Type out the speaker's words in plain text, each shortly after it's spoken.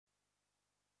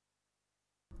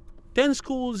10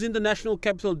 schools in the National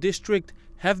Capital District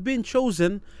have been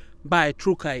chosen by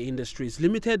Trukai Industries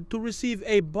Limited to receive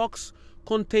a box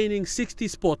containing 60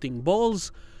 sporting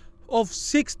balls of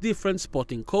 6 different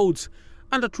sporting codes.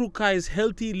 Under Trukai's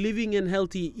Healthy Living and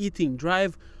Healthy Eating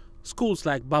drive, schools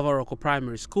like Bavaroko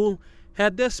Primary School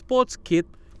had their sports kit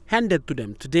handed to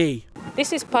them today.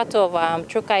 This is part of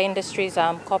Trukai Industries'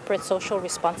 corporate social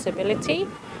responsibility.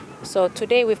 So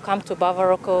today we've come to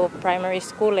Bavaroko Primary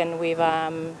School and we've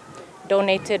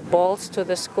donated balls to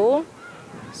the school.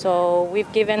 So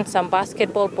we've given some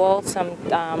basketball balls, some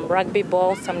rugby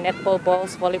balls, some netball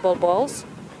balls, volleyball balls,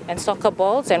 and soccer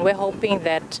balls, and we're hoping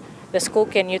that the school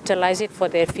can utilize it for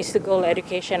their physical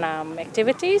education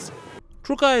activities.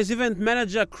 Trukai's event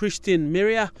manager, Christine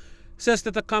Miria, says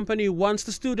that the company wants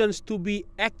the students to be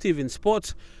active in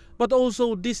sports, but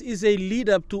also this is a lead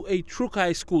up to a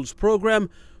Trukai Schools program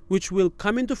which will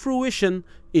come into fruition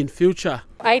in future.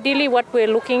 Ideally, what we're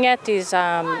looking at is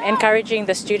encouraging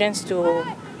the students to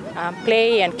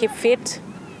play and keep fit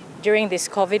during this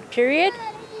COVID period.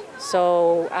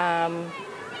 So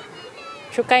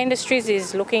Trukai Industries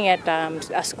is looking at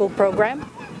a school program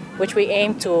which we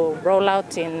aim to roll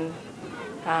out in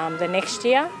the next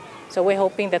year. So we're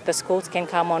hoping that the schools can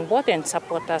come on board and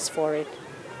support us for it.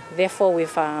 Therefore,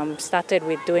 we've started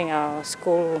with doing our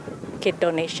school kit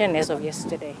donation as of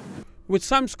yesterday. With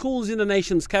some schools in the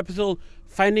nation's capital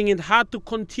finding it hard to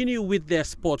continue with their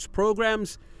sports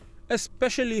programs,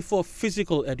 especially for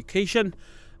physical education,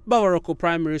 Bavaroko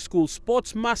Primary School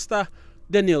sports master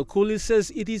Daniel Cooley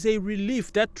says it is a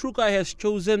relief that Trukai has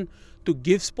chosen to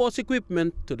give sports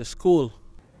equipment to the school.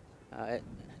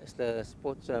 As the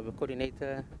sports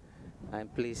coordinator, I'm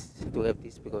pleased to have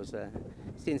this because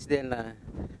since then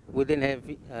we didn't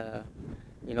have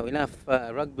enough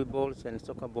rugby balls and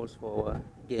soccer balls for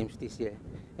games this year,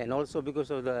 and also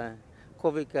because of the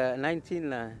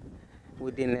COVID-19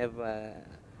 we didn't have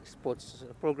sports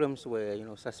programs were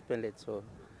suspended. So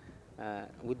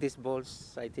with these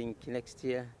balls, I think next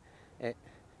year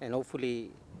and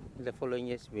hopefully the following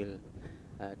years we'll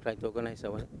try to organize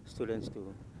our students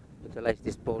to utilize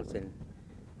these balls and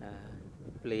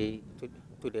play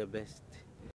to their best.